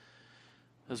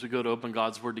As we go to open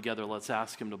God's Word together, let's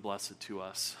ask Him to bless it to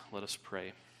us. Let us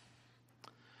pray.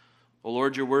 O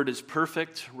Lord, your Word is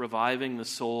perfect, reviving the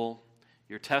soul.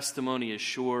 Your testimony is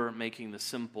sure, making the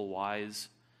simple wise.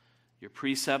 Your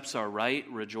precepts are right,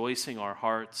 rejoicing our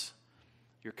hearts.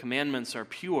 Your commandments are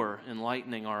pure,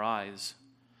 enlightening our eyes.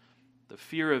 The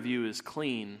fear of you is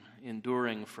clean,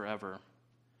 enduring forever.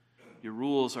 Your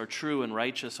rules are true and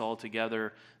righteous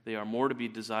altogether. They are more to be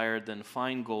desired than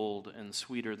fine gold and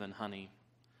sweeter than honey.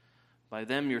 By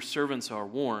them your servants are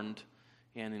warned,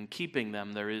 and in keeping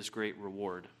them there is great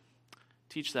reward.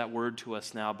 Teach that word to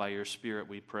us now by your Spirit,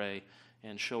 we pray,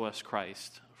 and show us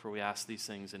Christ, for we ask these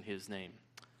things in his name.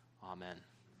 Amen.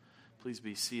 Please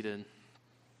be seated.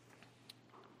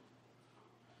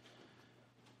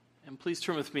 And please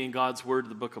turn with me in God's Word to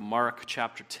the book of Mark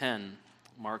chapter 10.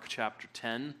 Mark chapter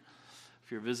 10.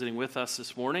 If you're visiting with us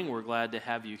this morning, we're glad to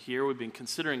have you here. We've been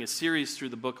considering a series through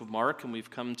the book of Mark, and we've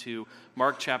come to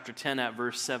Mark chapter 10 at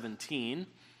verse 17.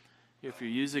 If you're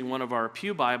using one of our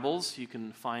pew Bibles, you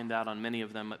can find that on many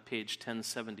of them at page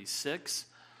 1076.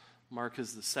 Mark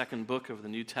is the second book of the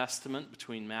New Testament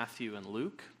between Matthew and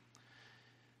Luke.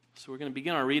 So we're going to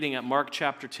begin our reading at Mark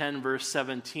chapter 10, verse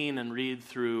 17, and read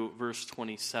through verse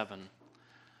 27.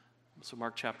 So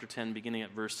Mark chapter 10, beginning at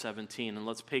verse 17, and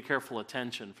let's pay careful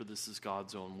attention, for this is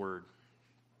God's own word.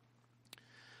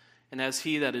 And as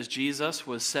he, that is Jesus,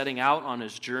 was setting out on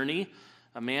his journey,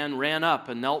 a man ran up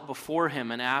and knelt before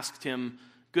him and asked him,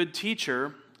 "Good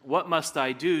teacher, what must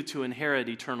I do to inherit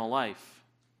eternal life?"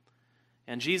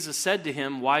 And Jesus said to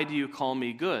him, "Why do you call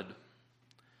me good?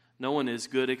 No one is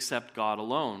good except God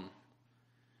alone.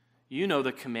 You know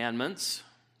the commandments: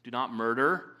 do not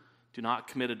murder, do not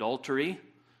commit adultery,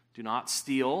 do not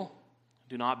steal,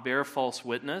 do not bear false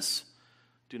witness,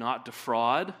 do not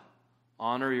defraud,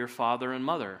 honor your father and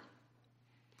mother."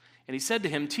 And he said to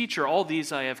him, "Teacher, all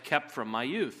these I have kept from my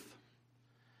youth."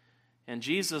 And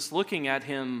Jesus, looking at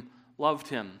him, loved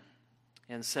him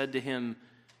and said to him,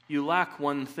 "You lack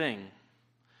one thing.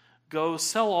 Go,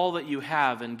 sell all that you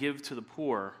have and give to the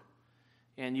poor,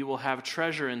 and you will have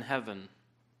treasure in heaven.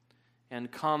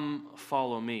 And come,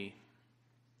 follow me."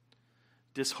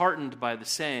 Disheartened by the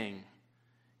saying,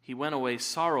 he went away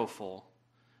sorrowful,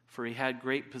 for he had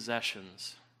great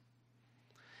possessions.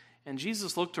 And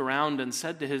Jesus looked around and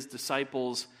said to his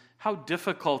disciples, "How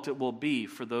difficult it will be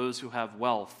for those who have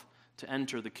wealth to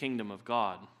enter the kingdom of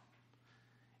God."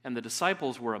 And the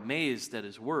disciples were amazed at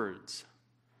his words.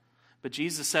 But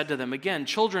Jesus said to them again,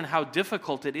 "Children, how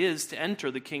difficult it is to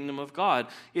enter the kingdom of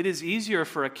God. It is easier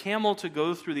for a camel to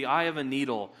go through the eye of a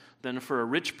needle than for a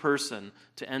rich person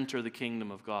to enter the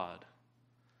kingdom of God."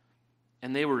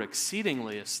 And they were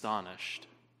exceedingly astonished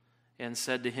and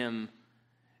said to him,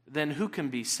 "Then who can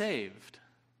be saved?"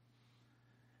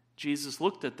 Jesus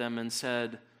looked at them and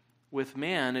said, "With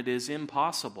man it is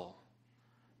impossible,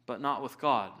 but not with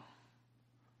God,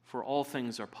 for all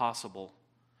things are possible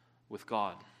with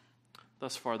God."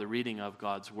 Thus far, the reading of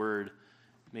God's Word.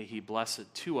 May He bless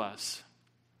it to us.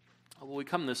 Well, we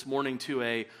come this morning to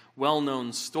a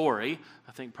well-known story,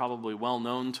 I think probably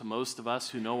well-known to most of us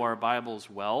who know our Bibles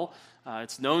well.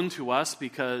 It's known to us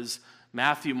because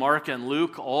Matthew, Mark, and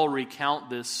Luke all recount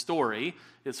this story.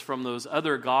 It's from those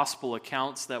other gospel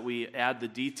accounts that we add the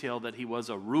detail that he was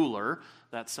a ruler.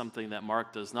 That's something that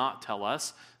Mark does not tell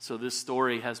us. So this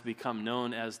story has become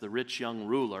known as the rich young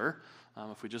ruler.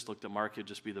 If we just looked at Mark, it'd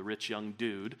just be the rich young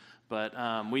dude. But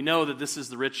we know that this is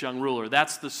the rich young ruler.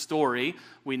 That's the story.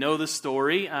 We know the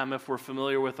story. If we're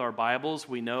familiar with our Bibles,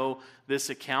 we know this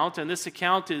account. And this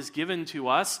account is given to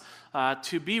us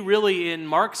to be really, in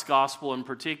Mark's gospel in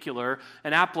particular,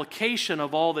 an application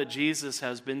of all that Jesus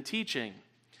has been teaching.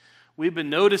 We've been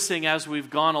noticing as we've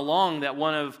gone along that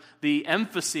one of the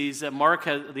emphases that Mark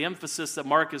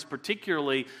is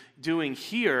particularly doing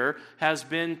here has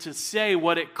been to say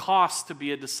what it costs to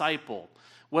be a disciple,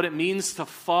 what it means to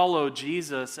follow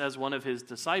Jesus as one of his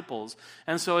disciples.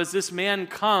 And so as this man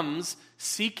comes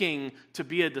seeking to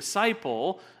be a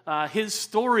disciple, his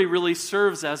story really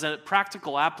serves as a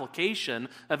practical application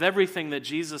of everything that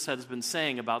Jesus has been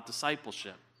saying about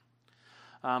discipleship.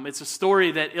 It's a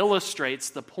story that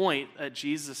illustrates the point that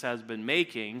Jesus has been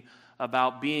making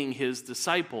about being his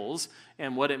disciples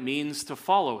and what it means to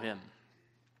follow him.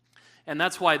 And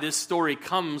that's why this story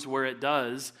comes where it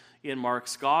does in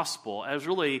Mark's gospel, as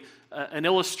really an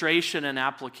illustration and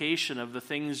application of the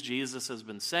things Jesus has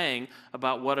been saying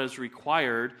about what is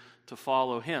required to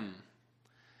follow him.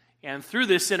 And through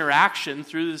this interaction,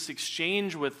 through this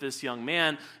exchange with this young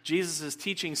man, Jesus is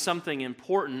teaching something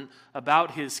important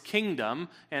about his kingdom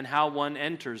and how one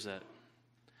enters it.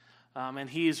 And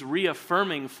he's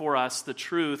reaffirming for us the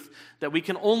truth that we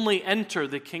can only enter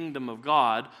the kingdom of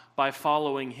God by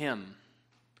following him.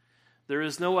 There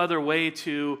is no other way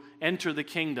to enter the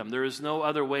kingdom. There is no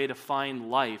other way to find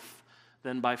life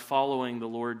than by following the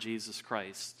Lord Jesus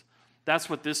Christ. That's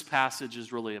what this passage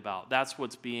is really about. That's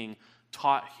what's being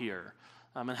taught here.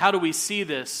 And how do we see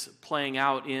this playing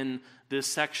out in this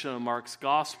section of Mark's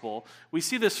gospel? We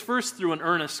see this first through an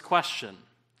earnest question.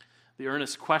 The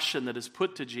earnest question that is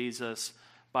put to Jesus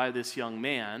by this young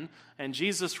man. And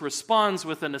Jesus responds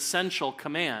with an essential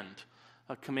command,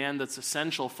 a command that's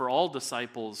essential for all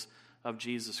disciples of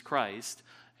Jesus Christ.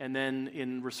 And then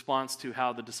in response to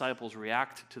how the disciples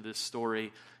react to this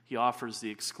story, he offers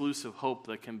the exclusive hope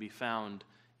that can be found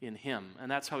in him. And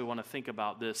that's how we want to think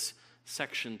about this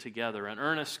section together. An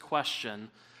earnest question,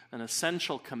 an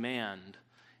essential command,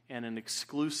 and an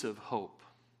exclusive hope.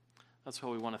 That's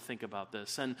how we want to think about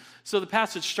this. And so the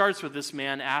passage starts with this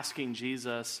man asking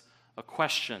Jesus a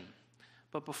question.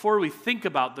 But before we think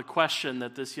about the question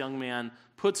that this young man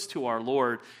puts to our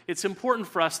Lord, it's important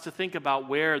for us to think about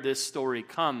where this story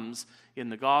comes in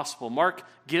the gospel. Mark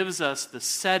gives us the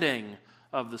setting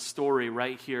of the story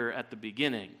right here at the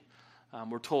beginning.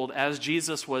 We're told as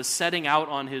Jesus was setting out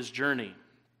on his journey.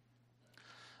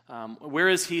 Where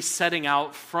is he setting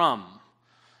out from?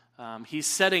 He's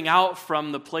setting out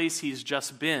from the place he's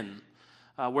just been,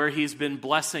 where he's been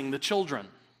blessing the children.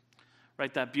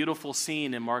 Right, that beautiful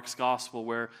scene in Mark's gospel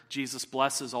where Jesus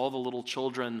blesses all the little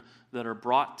children that are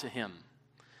brought to him.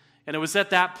 And it was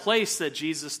at that place that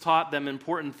Jesus taught them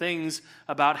important things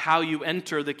about how you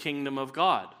enter the kingdom of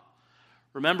God.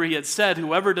 Remember, he had said,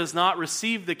 whoever does not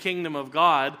receive the kingdom of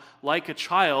God like a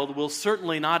child will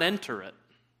certainly not enter it.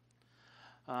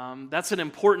 That's an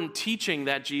important teaching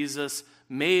that Jesus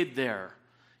made there.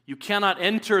 You cannot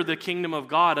enter the kingdom of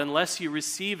God unless you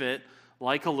receive it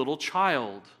like a little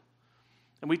child.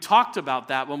 And we talked about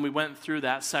that when we went through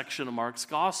that section of Mark's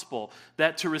gospel,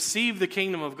 that to receive the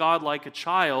kingdom of God like a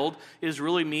child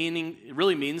really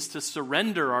means to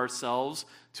surrender ourselves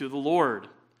to the Lord,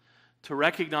 to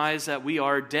recognize that we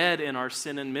are dead in our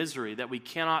sin and misery, that we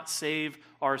cannot save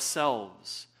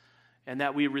ourselves, and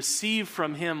that we receive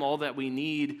from him all that we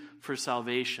need for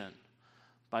salvation.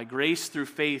 By grace through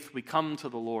faith, we come to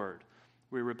the Lord.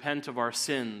 We repent of our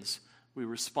sins. We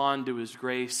respond to his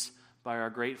grace by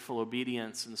our grateful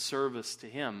obedience and service to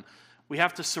him. We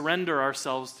have to surrender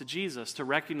ourselves to Jesus, to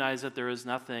recognize that there is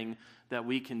nothing that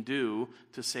we can do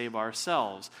to save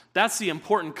ourselves. That's the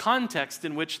important context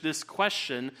in which this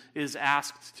question is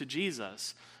asked to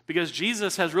Jesus. Because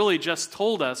Jesus has really just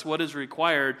told us what is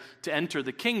required to enter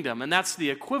the kingdom, and that's the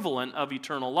equivalent of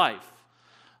eternal life.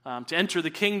 To enter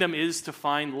the kingdom is to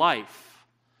find life.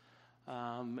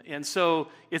 And so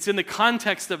it's in the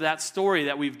context of that story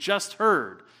that we've just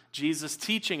heard, Jesus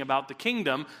teaching about the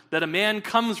kingdom, that a man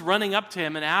comes running up to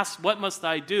him and asks, what must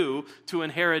I do to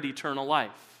inherit eternal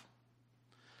life?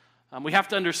 We have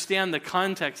to understand the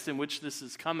context in which this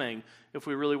is coming if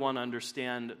we really want to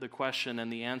understand the question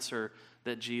and the answer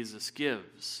that Jesus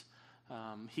gives.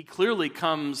 He clearly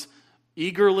comes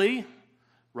eagerly,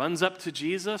 runs up to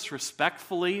Jesus,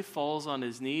 respectfully falls on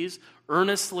his knees,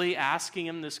 earnestly asking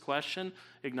him this question,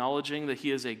 acknowledging that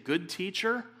he is a good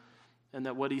teacher and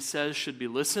that what he says should be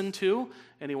listened to,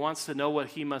 and he wants to know what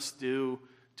he must do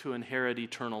to inherit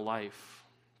eternal life.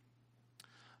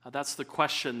 That's the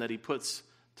question that he puts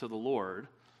to the Lord.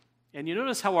 And you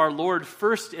notice how our Lord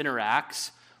first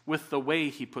interacts with the way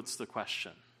he puts the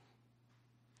question.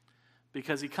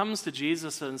 Because he comes to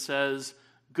Jesus and says,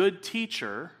 "Good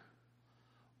teacher,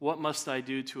 what must I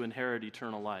do to inherit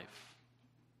eternal life?"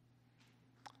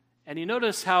 And you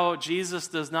notice how Jesus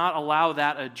does not allow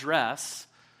that address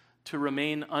to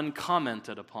remain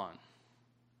uncommented upon.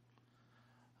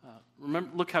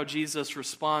 Look how Jesus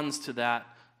responds to that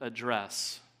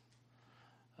address.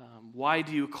 Why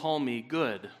do you call me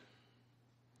good?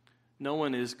 No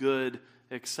one is good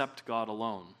except God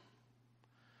alone.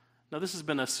 Now, this has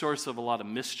been a source of a lot of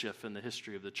mischief in the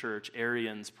history of the church.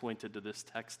 Arians pointed to this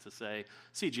text to say,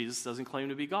 see, Jesus doesn't claim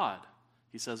to be God.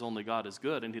 He says only God is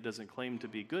good, and he doesn't claim to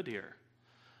be good here.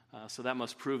 So that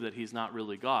must prove that he's not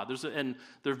really God. And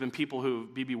there have been people who,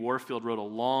 B.B. Warfield wrote a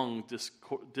long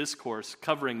discourse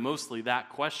covering mostly that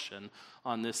question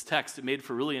on this text. It made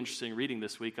for really interesting reading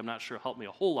this week. I'm not sure it helped me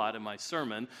a whole lot in my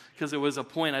sermon, because it was a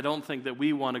point I don't think that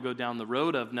we want to go down the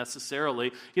road of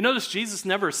necessarily. You notice Jesus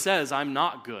never says, I'm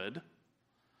not good.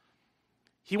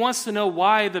 He wants to know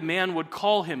why the man would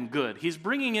call him good. He's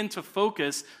bringing into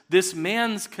focus this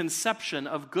man's conception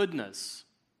of goodness.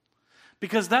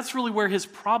 Because that's really where his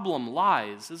problem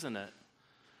lies, isn't it?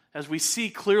 As we see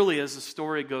clearly as the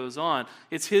story goes on,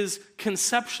 it's his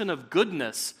conception of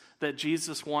goodness that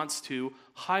Jesus wants to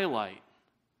highlight.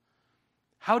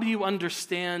 How do you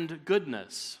understand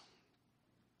goodness?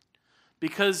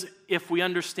 Because if we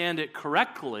understand it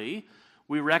correctly,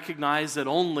 we recognize that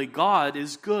only God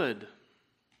is good.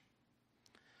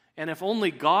 And if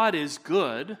only God is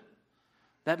good,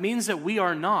 that means that we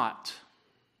are not.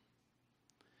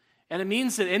 And it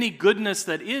means that any goodness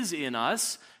that is in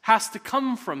us has to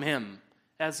come from him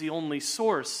as the only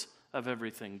source of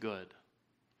everything good.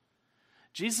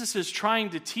 Jesus is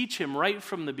trying to teach him right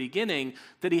from the beginning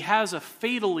that he has a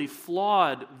fatally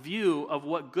flawed view of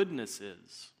what goodness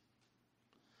is.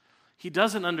 He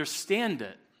doesn't understand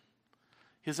it.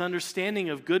 His understanding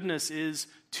of goodness is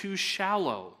too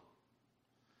shallow.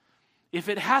 If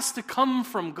it has to come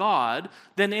from God,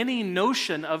 then any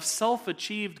notion of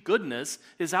self-achieved goodness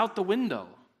is out the window.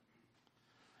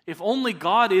 If only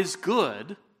God is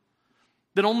good,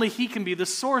 then only he can be the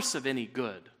source of any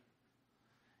good.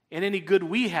 And any good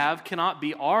we have cannot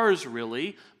be ours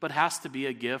really, but has to be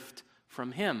a gift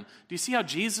from him. Do you see how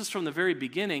Jesus from the very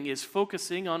beginning is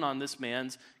focusing on this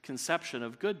man's conception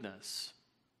of goodness?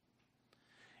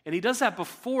 And he does that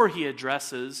before he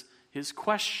addresses his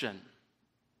question.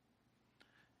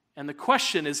 And the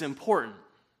question is important.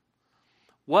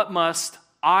 What must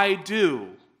I do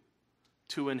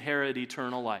to inherit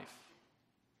eternal life?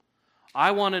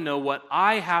 I want to know what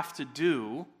I have to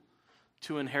do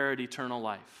to inherit eternal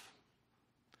life.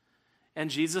 And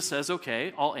Jesus says,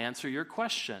 okay, I'll answer your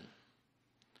question.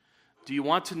 Do you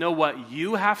want to know what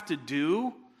you have to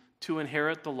do to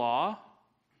inherit the law?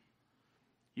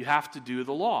 You have to do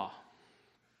the law.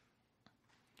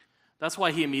 That's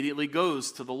why he immediately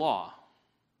goes to the law.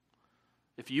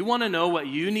 If you want to know what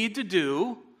you need to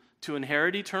do to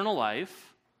inherit eternal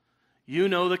life, you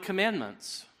know the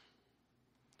commandments.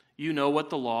 You know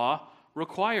what the law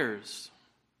requires.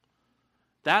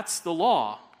 That's the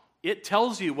law. It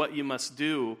tells you what you must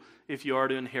do if you are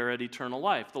to inherit eternal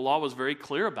life. The law was very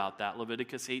clear about that.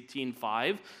 Leviticus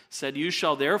 18:5 said, "You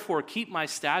shall therefore keep my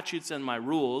statutes and my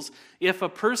rules. If a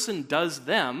person does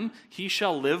them, he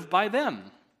shall live by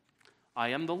them. I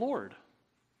am the Lord."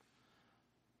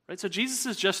 Right? So Jesus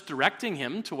is just directing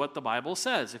him to what the Bible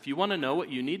says. If you want to know what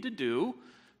you need to do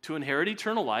to inherit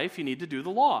eternal life, you need to do the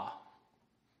law.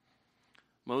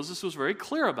 Moses was very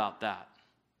clear about that.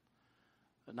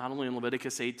 But not only in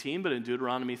Leviticus 18, but in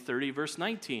Deuteronomy 30, verse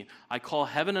 19. "I call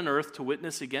heaven and earth to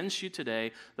witness against you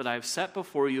today that I have set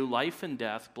before you life and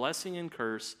death, blessing and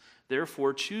curse.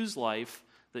 Therefore choose life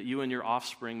that you and your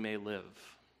offspring may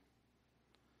live."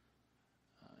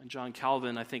 And John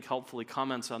Calvin, I think, helpfully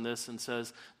comments on this and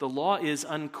says, "The law is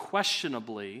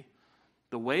unquestionably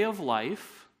the way of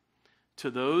life to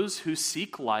those who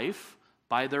seek life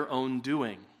by their own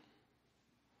doing."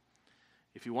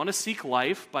 If you want to seek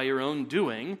life by your own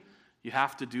doing, you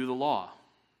have to do the law.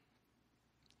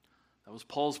 That was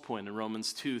Paul's point in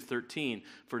Romans 2:13.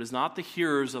 "For it is not the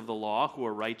hearers of the law who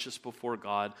are righteous before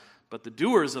God, but the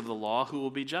doers of the law who will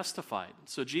be justified."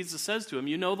 So Jesus says to him,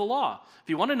 you know the law. If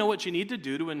you want to know what you need to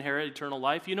do to inherit eternal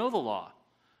life, you know the law.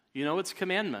 You know its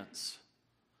commandments.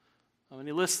 And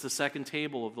he lists the second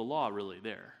table of the law really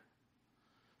there.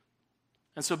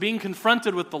 And so being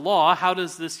confronted with the law, how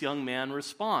does this young man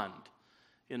respond?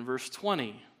 In verse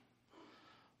 20,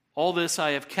 "All this I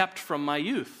have kept from my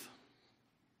youth."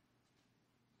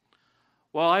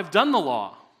 Well, I've done the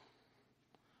law.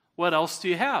 What else do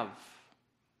you have?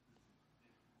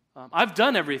 I've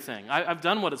done everything. I've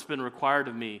done what has been required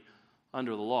of me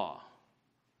under the law.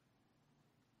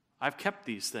 I've kept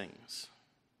these things.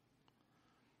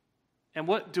 And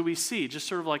what do we see? Just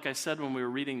sort of like I said when we were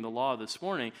reading the law this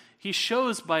morning, he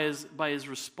shows by his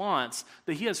response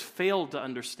that he has failed to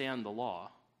understand the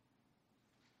law.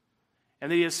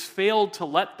 And that he has failed to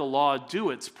let the law do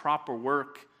its proper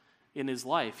work in his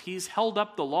life. He's held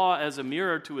up the law as a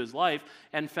mirror to his life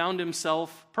and found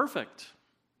himself perfect.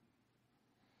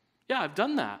 Yeah, I've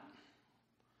done that.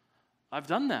 I've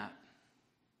done that.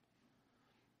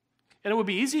 And it would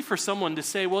be easy for someone to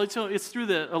say, well, it's through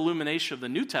the illumination of the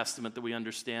New Testament that we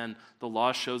understand the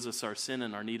law shows us our sin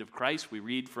and our need of Christ. We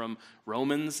read from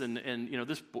Romans, and you know,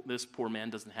 this poor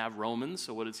man doesn't have Romans,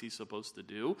 so what is he supposed to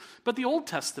do? But the Old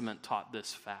Testament taught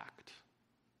this fact,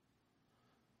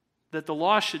 that the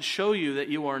law should show you that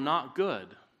you are not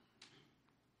good.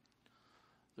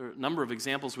 There are a number of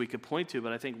examples we could point to,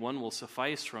 but I think one will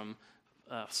suffice from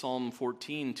Psalm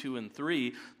 14, 2 and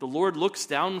 3. "The Lord looks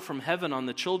down from heaven on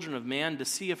the children of man to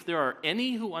see if there are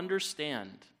any who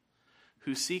understand,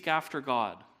 who seek after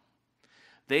God.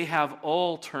 They have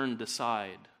all turned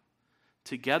aside.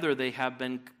 Together they have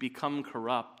become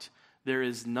corrupt. There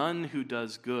is none who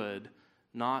does good,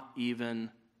 not even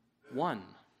one.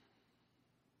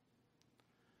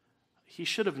 He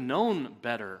should have known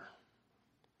better.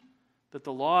 That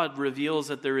the law reveals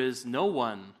that there is no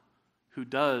one who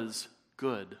does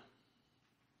good.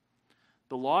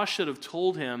 The law should have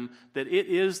told him that it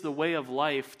is the way of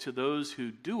life to those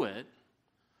who do it,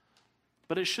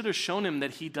 but it should have shown him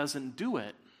that he doesn't do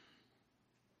it.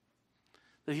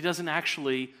 That he doesn't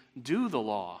actually do the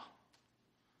law.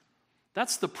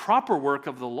 That's the proper work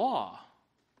of the law.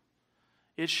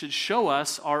 It should show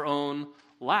us our own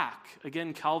lack.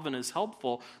 Again, Calvin is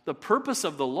helpful. The purpose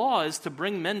of the law is to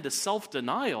bring men to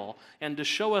self-denial and to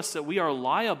show us that we are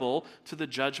liable to the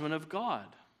judgment of God.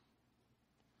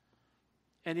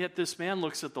 And yet this man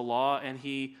looks at the law and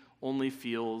he only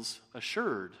feels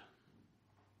assured.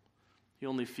 He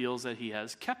only feels that he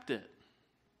has kept it.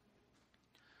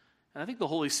 And I think the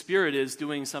Holy Spirit is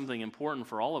doing something important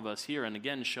for all of us here, and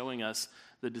again showing us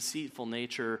the deceitful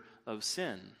nature of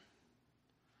sin.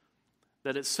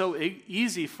 That it's so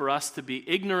easy for us to be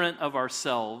ignorant of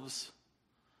ourselves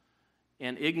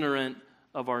and ignorant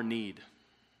of our need.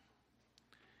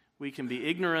 We can be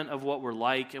ignorant of what we're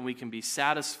like, and we can be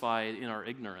satisfied in our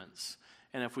ignorance.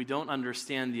 And if we don't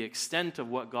understand the extent of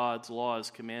what God's law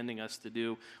is commanding us to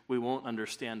do, we won't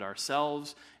understand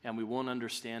ourselves, and we won't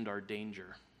understand our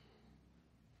danger.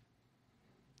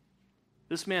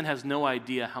 This man has no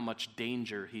idea how much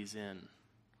danger he's in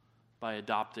by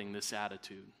adopting this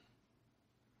attitude.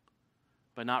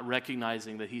 By not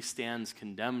recognizing that he stands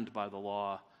condemned by the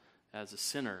law as a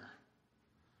sinner.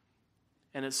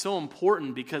 And it's so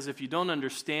important because if you don't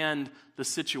understand the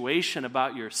situation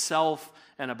about yourself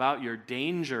and about your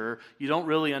danger, you don't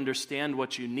really understand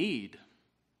what you need.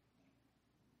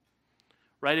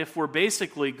 Right? If we're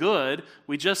basically good,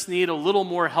 we just need a little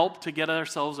more help to get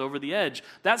ourselves over the edge.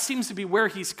 That seems to be where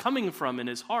he's coming from in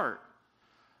his heart.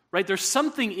 Right? There's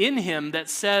something in him that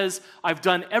says, I've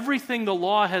done everything the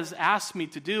law has asked me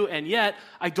to do, and yet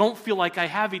I don't feel like I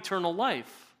have eternal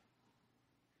life.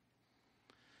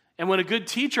 And when a good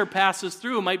teacher passes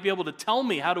through, might be able to tell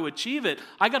me how to achieve it,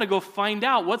 I got to go find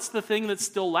out what's the thing that's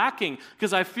still lacking,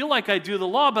 because I feel like I do the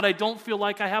law, but I don't feel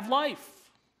like I have life.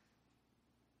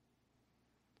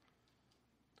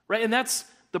 Right? And that's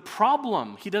the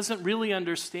problem. He doesn't really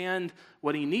understand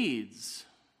what he needs.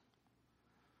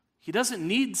 He doesn't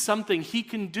need something he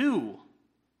can do.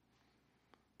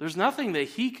 There's nothing that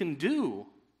he can do.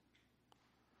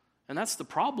 And that's the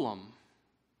problem.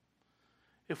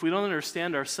 If we don't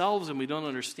understand ourselves and we don't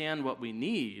understand what we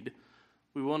need,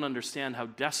 we won't understand how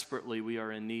desperately we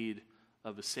are in need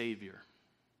of a Savior.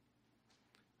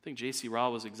 I think J.C.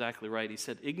 Ryle was exactly right. He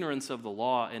said, ignorance of the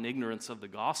law and ignorance of the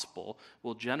gospel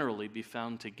will generally be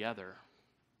found together.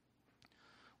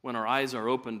 When our eyes are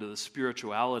open to the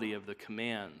spirituality of the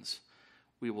commands,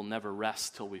 we will never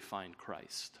rest till we find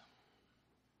Christ.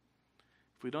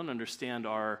 If we don't understand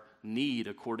our need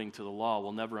according to the law,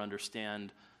 we'll never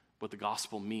understand what the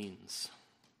gospel means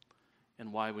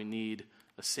and why we need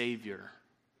a Savior.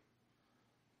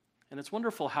 And it's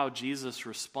wonderful how Jesus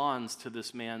responds to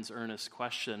this man's earnest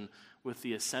question with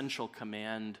the essential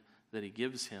command that he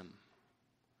gives him.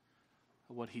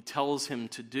 What he tells him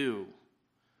to do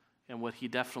and what he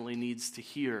definitely needs to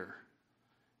hear.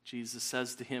 Jesus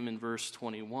says to him in verse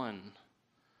 21.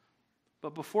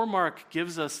 But before Mark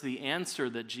gives us the answer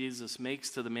that Jesus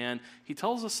makes to the man, he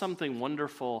tells us something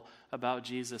wonderful about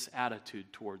Jesus'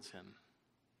 attitude towards him.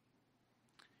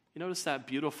 You notice that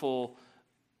beautiful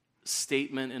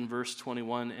statement in verse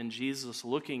 21, and Jesus,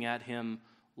 looking at him,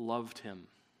 loved him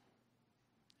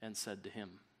and said to him.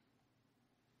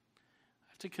 I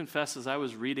have to confess, as I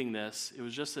was reading this, it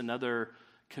was just another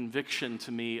conviction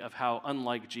to me of how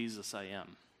unlike Jesus I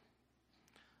am.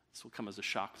 This will come as a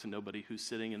shock to nobody who's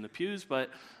sitting in the pews, but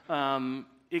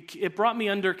it brought me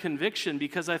under conviction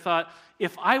because I thought,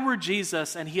 if I were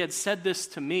Jesus and he had said this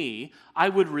to me, I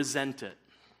would resent it.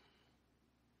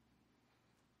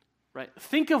 Right?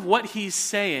 Think of what he's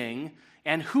saying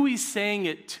and who he's saying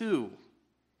it to.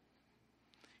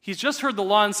 He's just heard the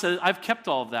law and said, I've kept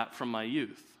all of that from my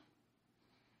youth.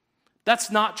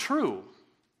 That's not true.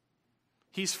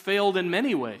 He's failed in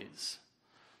many ways.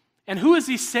 And who is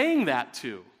he saying that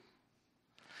to?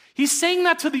 He's saying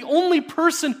that to the only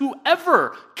person who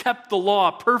ever kept the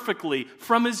law perfectly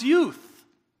from his youth,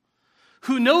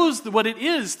 who knows what it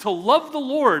is to love the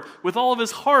Lord with all of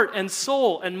his heart and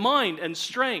soul and mind and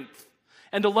strength,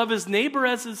 and to love his neighbor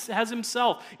as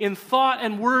himself in thought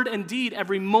and word and deed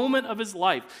every moment of his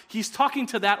life. He's talking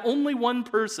to that only one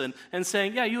person and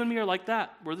saying, yeah, you and me are like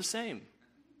that. We're the same.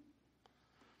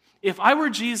 If I were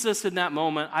Jesus in that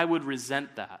moment, I would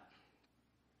resent that.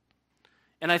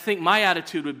 And I think my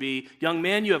attitude would be, young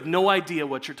man, you have no idea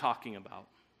what you're talking about.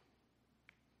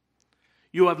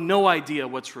 You have no idea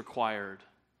what's required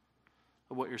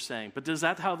of what you're saying. But is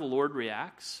that how the Lord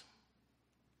reacts?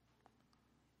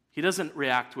 He doesn't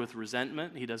react with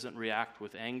resentment. He doesn't react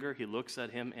with anger. He looks at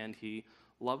him and he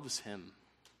loves him.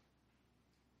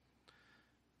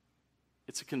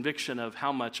 It's a conviction of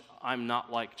how much I'm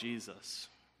not like Jesus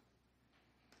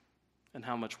and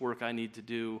how much work I need to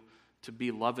do to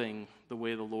be loving the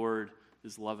way the Lord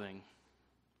is loving.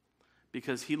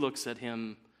 Because he looks at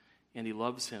him and he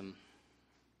loves him.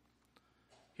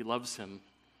 He loves him.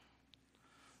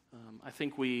 I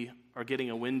think we are getting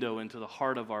a window into the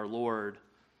heart of our Lord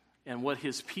and what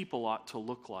his people ought to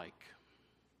look like.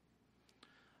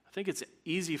 I think it's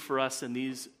easy for us in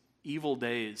these evil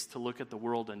days to look at the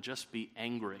world and just be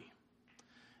angry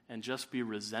and just be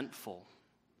resentful,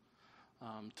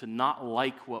 to not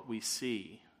like what we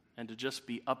see and to just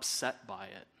be upset by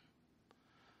it.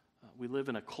 We live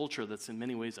in a culture that's in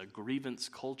many ways a grievance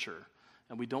culture,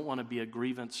 and we don't want to be a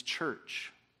grievance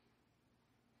church.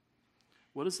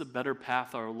 What is the better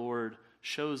path our Lord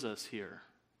shows us here?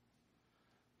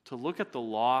 To look at the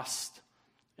lost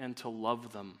and to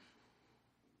love them.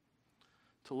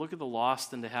 To look at the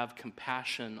lost and to have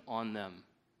compassion on them.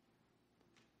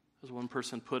 As one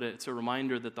person put it, it's a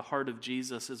reminder that the heart of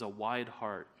Jesus is a wide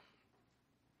heart.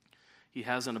 He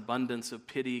has an abundance of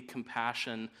pity,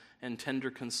 compassion, and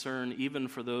tender concern, even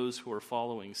for those who are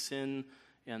following sin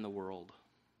and the world.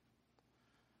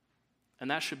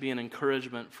 And that should be an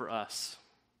encouragement for us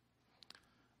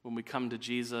when we come to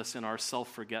Jesus in our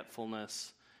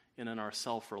self-forgetfulness and in our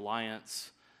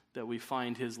self-reliance, that we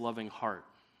find his loving heart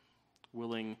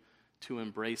willing to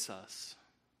embrace us.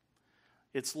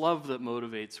 It's love that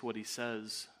motivates what he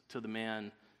says to the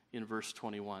man in verse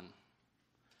 21.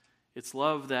 It's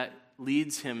love that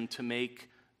leads him to make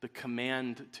the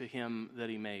command to him that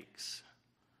he makes.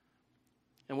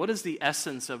 And what is the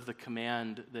essence of the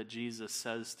command that Jesus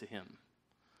says to him?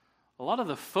 A lot of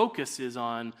the focus is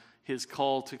on his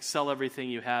call to sell everything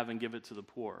you have and give it to the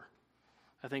poor.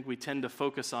 I think we tend to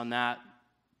focus on that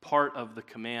part of the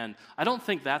command. I don't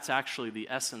think that's actually the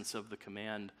essence of the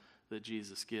command that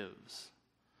Jesus gives.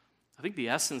 I think the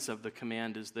essence of the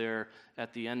command is there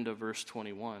at the end of verse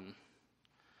 21.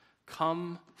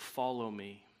 Come, follow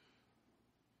me.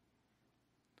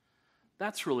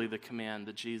 That's really the command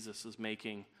that Jesus is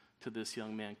making to this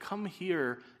young man. Come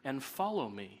here and follow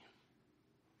me.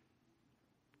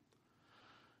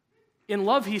 In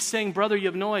love, he's saying, brother, you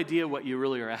have no idea what you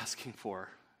really are asking for.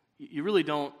 You really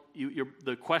don't.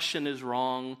 The question is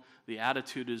wrong. The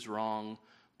attitude is wrong.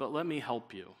 But let me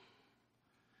help you.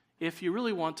 If you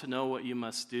really want to know what you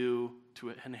must do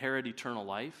to inherit eternal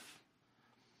life,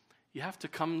 you have to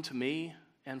come to me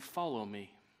and follow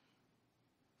me.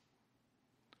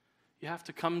 You have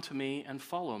to come to me and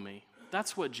follow me.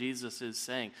 That's what Jesus is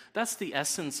saying. That's the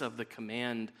essence of the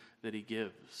command that he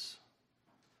gives.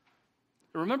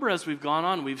 Remember, as we've gone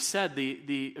on, we've said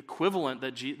the equivalence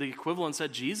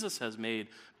that Jesus has made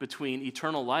between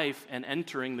eternal life and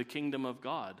entering the kingdom of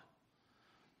God.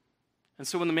 And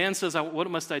so when the man says, what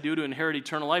must I do to inherit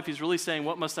eternal life? He's really saying,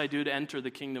 what must I do to enter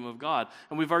the kingdom of God?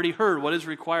 And we've already heard what is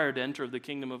required to enter the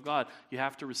kingdom of God. You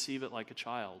have to receive it like a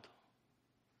child.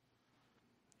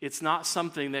 It's not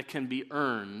something that can be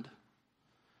earned.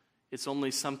 It's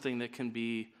only something that can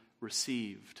be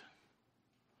received.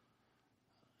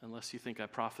 Unless you think I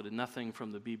profited nothing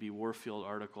from the B.B. Warfield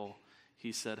article,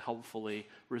 he said helpfully,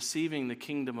 receiving the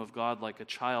kingdom of God like a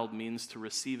child means to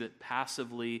receive it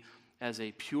passively as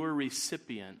a pure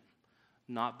recipient,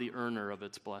 not the earner of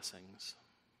its blessings.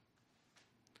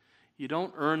 You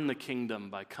don't earn the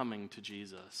kingdom by coming to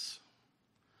Jesus,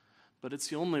 but it's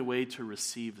the only way to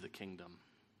receive the kingdom,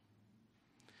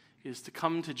 is to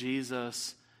come to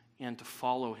Jesus and to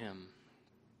follow him.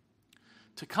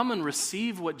 To come and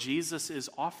receive what Jesus is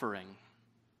offering.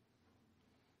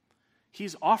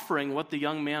 He's offering what the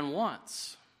young man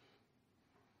wants.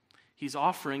 He's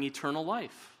offering eternal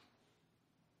life.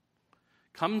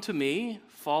 Come to me,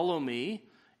 follow me,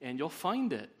 and you'll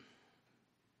find it.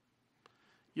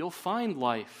 You'll find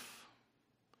life.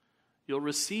 You'll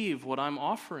receive what I'm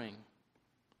offering.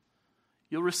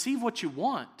 You'll receive what you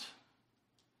want.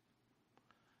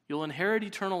 You'll inherit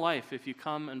eternal life if you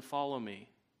come and follow me.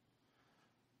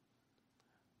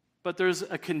 But there's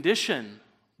a condition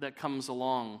that comes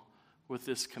along with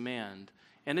this command.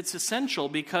 And it's essential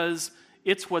because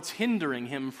it's what's hindering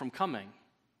him from coming.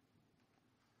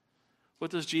 What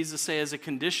does Jesus say as a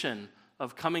condition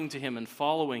of coming to him and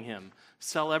following him?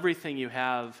 Sell everything you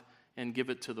have and give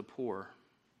it to the poor.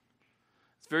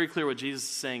 It's very clear what Jesus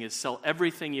is saying is sell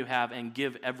everything you have and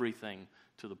give everything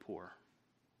to the poor.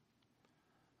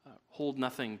 Hold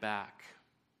nothing back.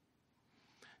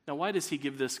 Now, why does he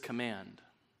give this command?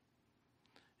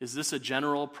 Is this a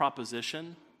general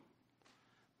proposition?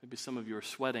 Maybe some of you are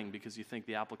sweating because you think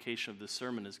the application of this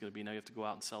sermon is going to be now you have to go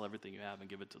out and sell everything you have and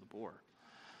give it to the poor.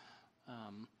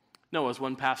 No, as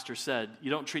one pastor said, you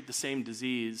don't treat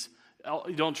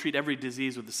every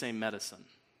disease with the same medicine.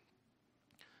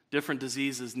 Different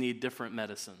diseases need different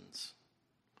medicines.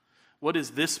 What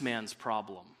is this man's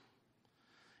problem?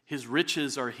 His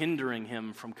riches are hindering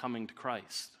him from coming to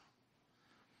Christ.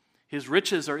 His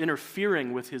riches are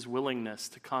interfering with his willingness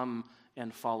to come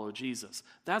and follow Jesus.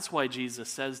 That's why Jesus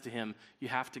says to him, you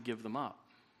have to give them up.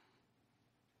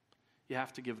 You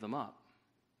have to give them up.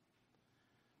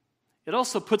 It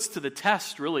also puts to the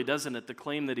test, really, doesn't it, the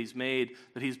claim that he's made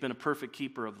that he's been a perfect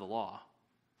keeper of the law.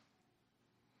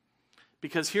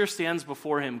 Because here stands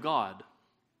before him God,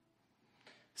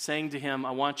 saying to him,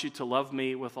 I want you to love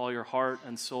me with all your heart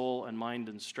and soul and mind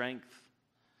and strength,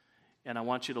 and I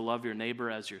want you to love your neighbor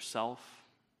as yourself.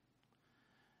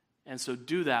 And so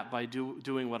do that by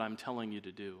doing what I'm telling you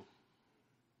to do.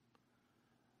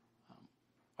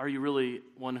 Are you really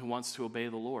one who wants to obey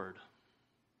the Lord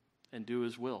and do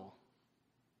his will?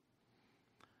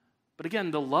 But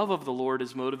again, the love of the Lord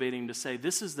is motivating to say,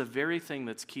 this is the very thing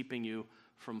that's keeping you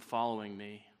from following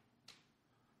me.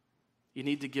 You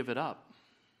need to give it up.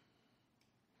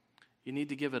 You need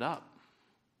to give it up.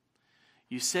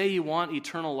 You say you want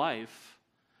eternal life,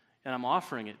 and I'm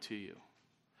offering it to you.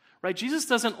 Right? Jesus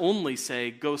doesn't only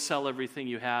say, go sell everything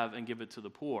you have and give it to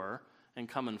the poor and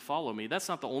come and follow me. That's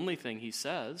not the only thing he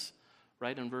says,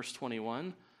 right, in verse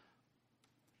 21.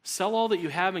 Sell all that you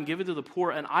have and give it to the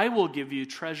poor, and I will give you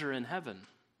treasure in heaven.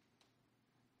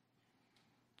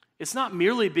 It's not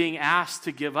merely being asked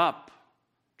to give up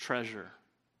treasure.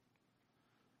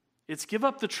 It's give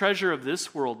up the treasure of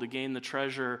this world to gain the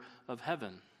treasure of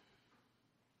heaven.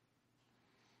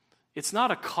 It's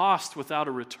not a cost without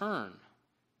a return.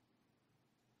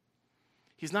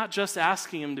 He's not just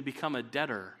asking him to become a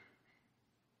debtor.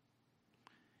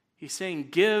 He's saying,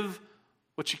 give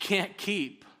what you can't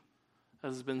keep,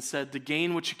 as has been said, to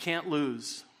gain what you can't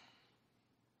lose.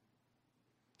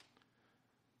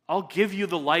 I'll give you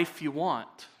the life you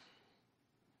want.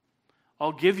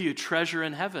 I'll give you treasure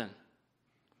in heaven.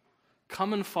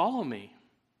 Come and follow me.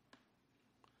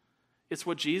 It's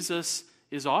what Jesus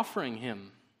is offering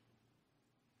him.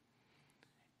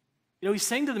 You know, he's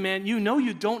saying to the man, you know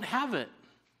you don't have it.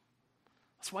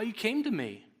 That's why you came to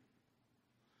me.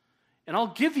 And I'll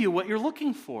give you what you're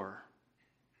looking for.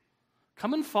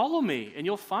 Come and follow me, and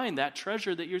you'll find that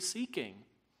treasure that you're seeking.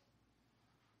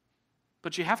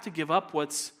 But you have to give up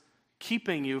what's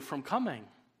keeping you from coming,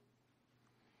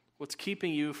 what's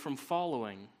keeping you from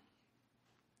following.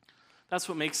 That's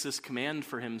what makes this command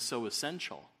for him so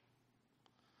essential,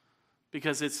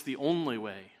 because it's the only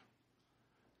way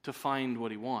to find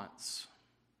what he wants.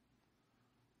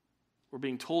 We're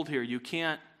being told here, you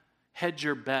can't hedge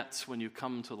your bets when you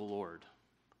come to the Lord.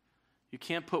 You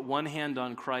can't put one hand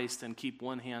on Christ and keep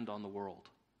one hand on the world.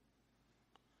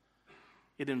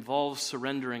 It involves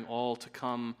surrendering all to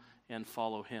come and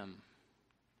follow him.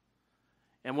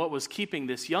 And what was keeping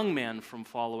this young man from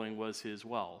following was his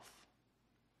wealth.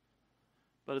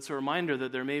 But it's a reminder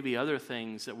that there may be other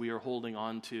things that we are holding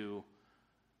on to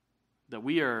that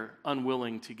we are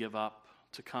unwilling to give up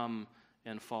to come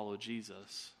and follow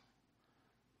Jesus.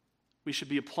 We should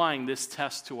be applying this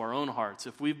test to our own hearts.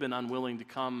 If we've been unwilling to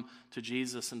come to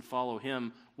Jesus and follow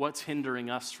him, what's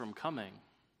hindering us from coming?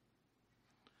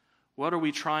 What are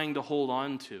we trying to hold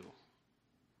on to?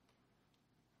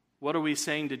 What are we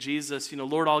saying to Jesus?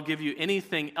 Lord, I'll give you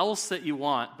anything else that you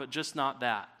want, but just not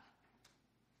that.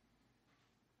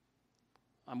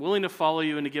 I'm willing to follow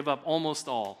you and to give up almost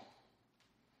all.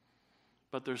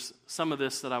 But there's some of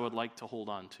this that I would like to hold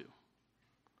on to.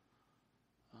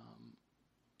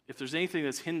 If there's anything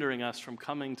that's hindering us from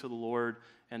coming to the Lord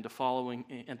and to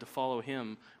follow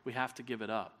him, we have to give it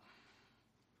up.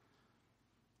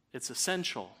 It's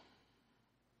essential.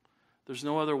 There's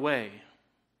no other way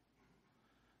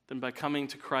than by coming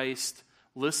to Christ,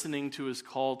 listening to his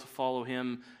call to follow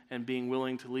him, and being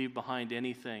willing to leave behind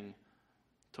anything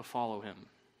to follow him.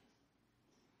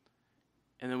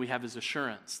 And then we have his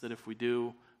assurance that if we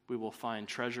do, we will find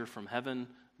treasure from heaven,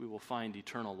 we will find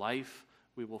eternal life,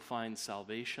 we will find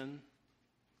salvation.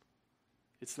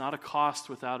 It's not a cost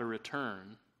without a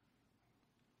return.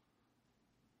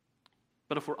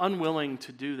 But if we're unwilling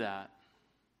to do that,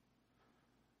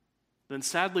 then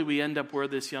sadly we end up where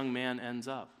this young man ends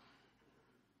up.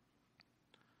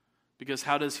 Because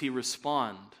how does he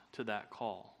respond to that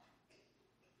call?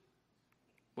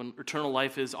 when eternal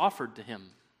life is offered to him?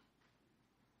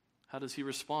 How does he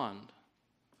respond?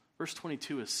 Verse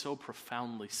 22 is so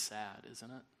profoundly sad, isn't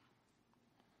it?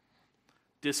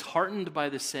 Disheartened by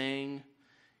the saying,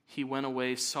 he went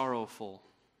away sorrowful,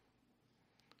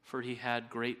 for he had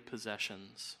great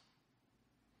possessions.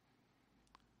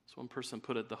 As one person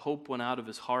put it, the hope went out of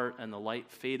his heart and the light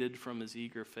faded from his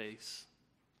eager face.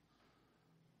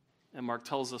 And Mark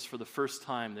tells us for the first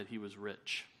time that he was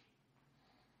rich.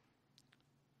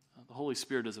 The Holy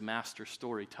Spirit is a master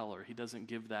storyteller. He doesn't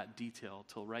give that detail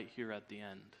till right here at the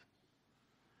end.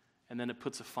 And then it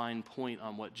puts a fine point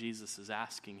on what Jesus is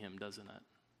asking him, doesn't it?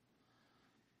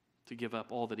 To give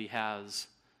up all that he has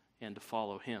and to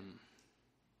follow him.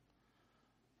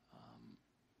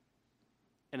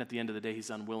 And at the end of the day, he's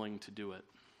unwilling to do it.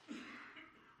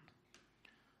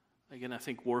 Again, I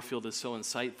think Warfield is so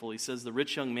insightful. He says the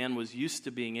rich young man was used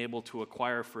to being able to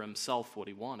acquire for himself what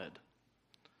he wanted.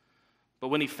 But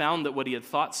when he found that what he had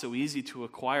thought so easy to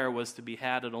acquire was to be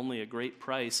had at only a great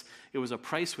price, it was a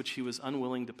price which he was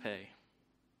unwilling to pay.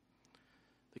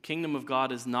 The kingdom of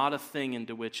God is not a thing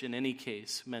into which, in any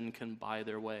case, men can buy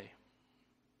their way.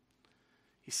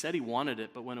 He said he wanted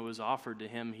it, but when it was offered to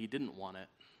him, he didn't want it.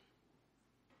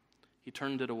 He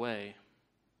turned it away.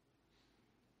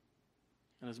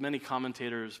 And as many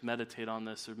commentators meditate on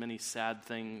this, there are many sad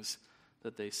things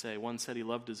that they say. One said he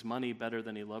loved his money better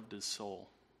than he loved his soul.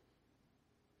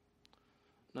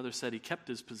 Another said he kept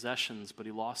his possessions, but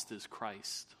he lost his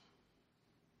Christ.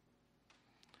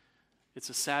 It's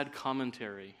a sad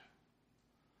commentary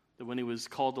that when he was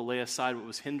called to lay aside what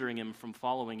was hindering him from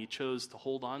following, he chose to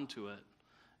hold on to it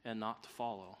and not to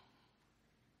follow.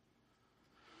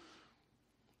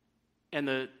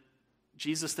 And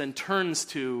Jesus then turns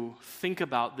to think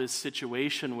about this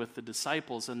situation with the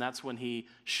disciples, and that's when he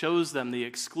shows them the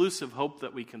exclusive hope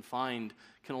that we can find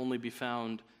can only be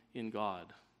found in God.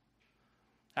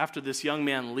 After this young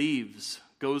man leaves,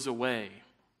 goes away,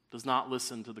 does not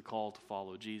listen to the call to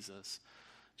follow Jesus,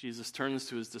 Jesus turns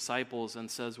to his disciples and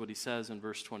says what he says in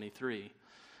verse 23.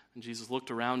 And Jesus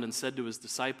looked around and said to his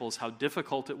disciples, how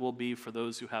difficult it will be for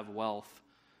those who have wealth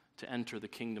to enter the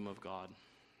kingdom of God.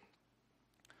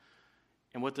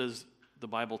 And what does the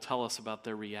Bible tell us about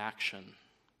their reaction?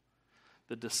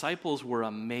 The disciples were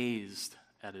amazed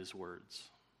at his words.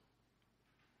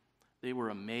 They were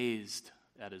amazed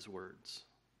at his words.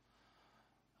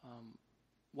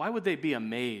 Why would they be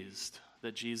amazed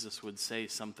that Jesus would say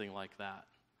something like that?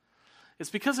 It's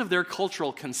because of their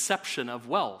cultural conception of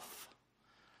wealth.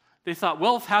 They thought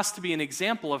wealth has to be an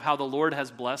example of how the Lord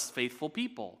has blessed faithful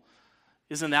people.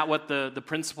 Isn't that what the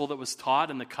principle that was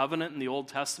taught in the covenant in the Old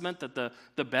Testament, that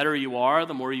the better you are,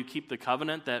 the more you keep the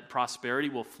covenant, that prosperity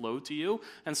will flow to you?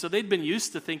 And so they'd been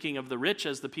used to thinking of the rich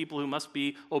as the people who must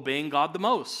be obeying God the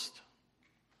most.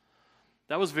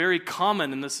 That was very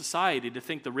common in the society, to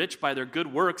think the rich by their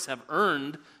good works have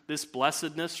earned this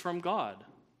blessedness from God.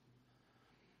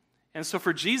 And so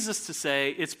for Jesus to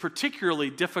say it's particularly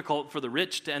difficult for the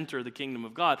rich to enter the kingdom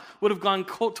of God would have gone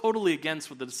totally against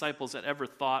what the disciples had ever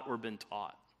thought or been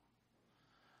taught.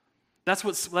 That's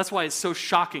why it's so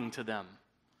shocking to them.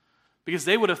 Because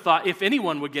they would have thought if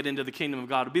anyone would get into the kingdom of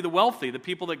God, it would be the wealthy, the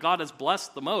people that God has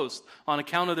blessed the most on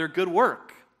account of their good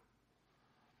work.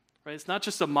 Right? It's not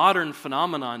just a modern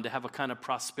phenomenon to have a kind of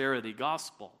prosperity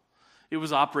gospel. It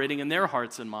was operating in their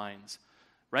hearts and minds.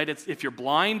 Right? If you're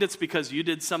blind, it's because you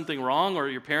did something wrong or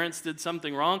your parents did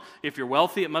something wrong. If you're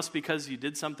wealthy, it must be because you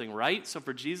did something right. So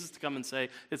for Jesus to come and say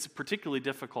it's particularly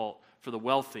difficult for the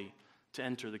wealthy to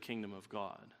enter the kingdom of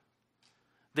God,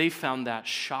 they found that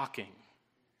shocking.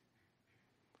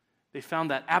 They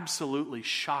found that absolutely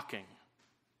shocking.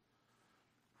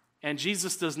 And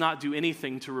Jesus does not do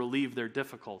anything to relieve their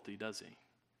difficulty, does he?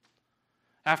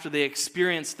 After they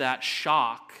experience that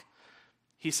shock,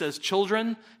 he says,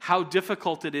 children, how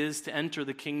difficult it is to enter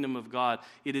the kingdom of God.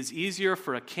 It is easier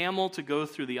for a camel to go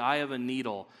through the eye of a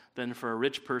needle than for a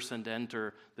rich person to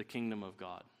enter the kingdom of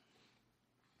God.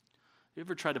 You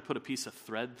ever tried to put a piece of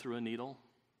thread through a needle?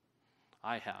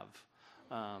 I have.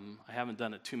 I haven't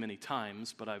done it too many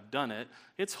times, but I've done it.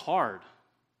 It's hard.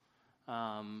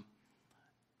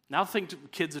 Now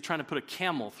think kids are trying to put a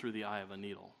camel through the eye of a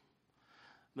needle.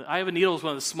 The eye of a needle is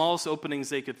one of the smallest openings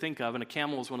they could think of, and a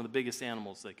camel is one of the biggest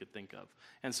animals they could think of.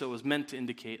 And so it was meant to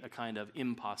indicate a kind of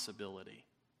impossibility.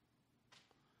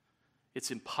 It's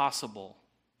impossible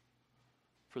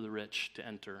for the rich to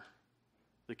enter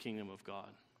the kingdom of God.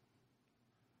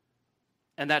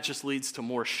 And that just leads to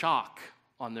more shock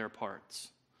on their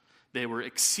parts. They were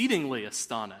exceedingly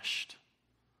astonished.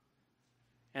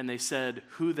 And they said,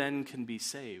 who then can be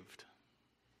saved?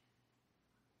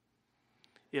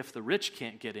 If the rich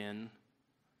can't get in,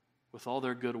 with all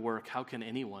their good work, how can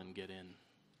anyone get in?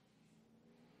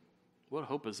 What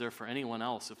hope is there for anyone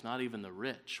else if not even the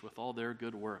rich with all their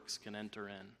good works can enter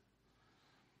in?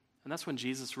 And that's when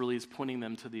Jesus really is pointing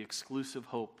them to the exclusive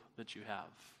hope that you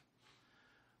have.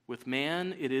 With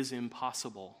man, it is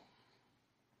impossible.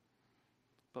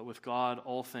 But with God,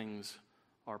 all things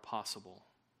are possible.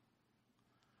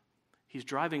 He's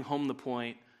driving home the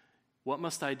point, what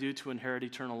must I do to inherit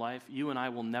eternal life? You and I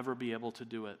will never be able to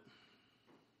do it.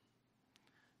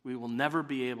 We will never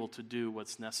be able to do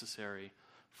what's necessary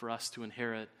for us to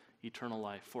inherit eternal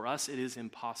life. For us, it is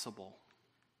impossible.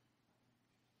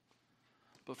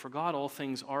 But for God, all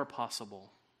things are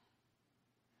possible.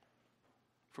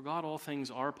 For God, all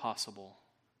things are possible.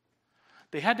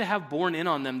 They had to have borne in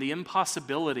on them the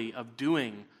impossibility of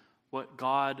doing what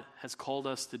God has called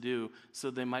us to do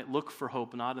so they might look for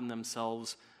hope not in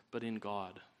themselves but in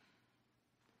God.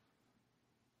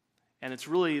 And it's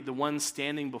really the one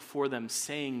standing before them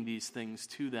saying these things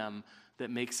to them that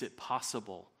makes it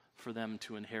possible for them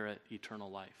to inherit eternal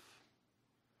life.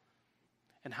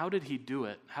 And how did he do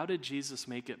it? How did Jesus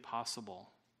make it possible?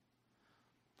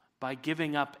 By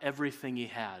giving up everything he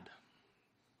had.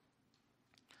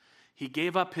 He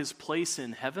gave up his place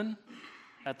in heaven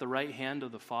at the right hand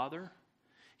of the Father.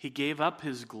 He gave up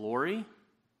his glory.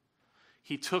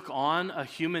 He took on a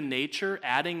human nature,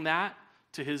 adding that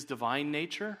to his divine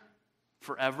nature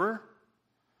forever.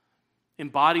 In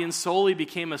body and soul, he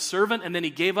became a servant, and then he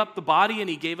gave up the body and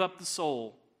he gave up the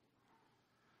soul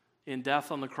in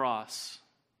death on the cross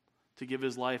to give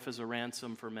his life as a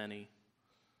ransom for many.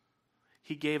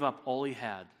 He gave up all he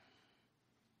had.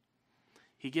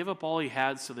 He gave up all he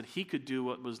had so that he could do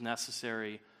what was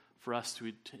necessary for us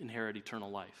to inherit eternal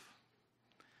life.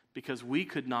 Because we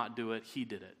could not do it, he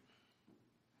did it.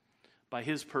 By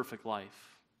his perfect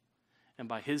life, and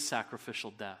by his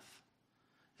sacrificial death,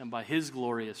 and by his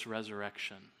glorious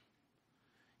resurrection.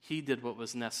 He did what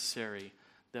was necessary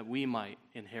that we might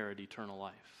inherit eternal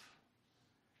life.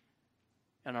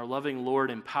 And our loving Lord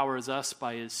empowers us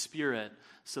by his Spirit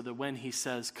so that when he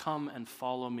says, "Come and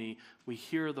follow me," we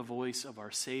hear the voice of our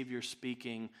Savior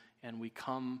speaking, and we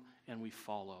come and we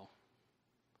follow.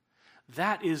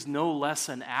 That is no less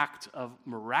an act of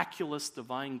miraculous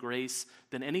divine grace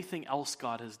than anything else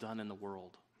God has done in the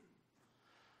world.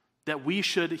 That we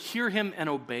should hear him and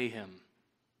obey him.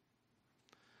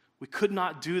 We could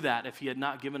not do that if he had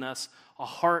not given us a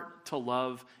heart to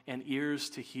love and ears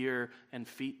to hear and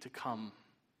feet to come.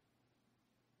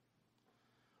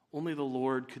 Only the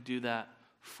Lord could do that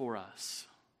for us.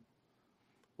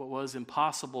 What was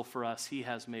impossible for us, he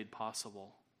has made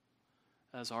possible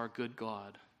as our good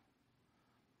God.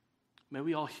 May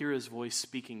we all hear his voice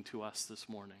speaking to us this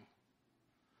morning.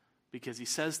 Because he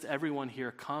says to everyone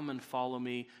here, "Come and follow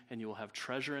me, and you will have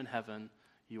treasure in heaven.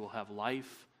 You will have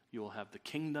life. You will have the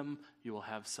kingdom. You will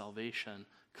have salvation.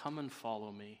 Come and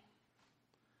follow me."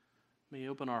 May he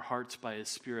open our hearts by his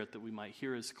Spirit that we might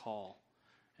hear his call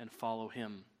and follow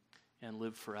him and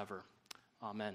live forever. Amen.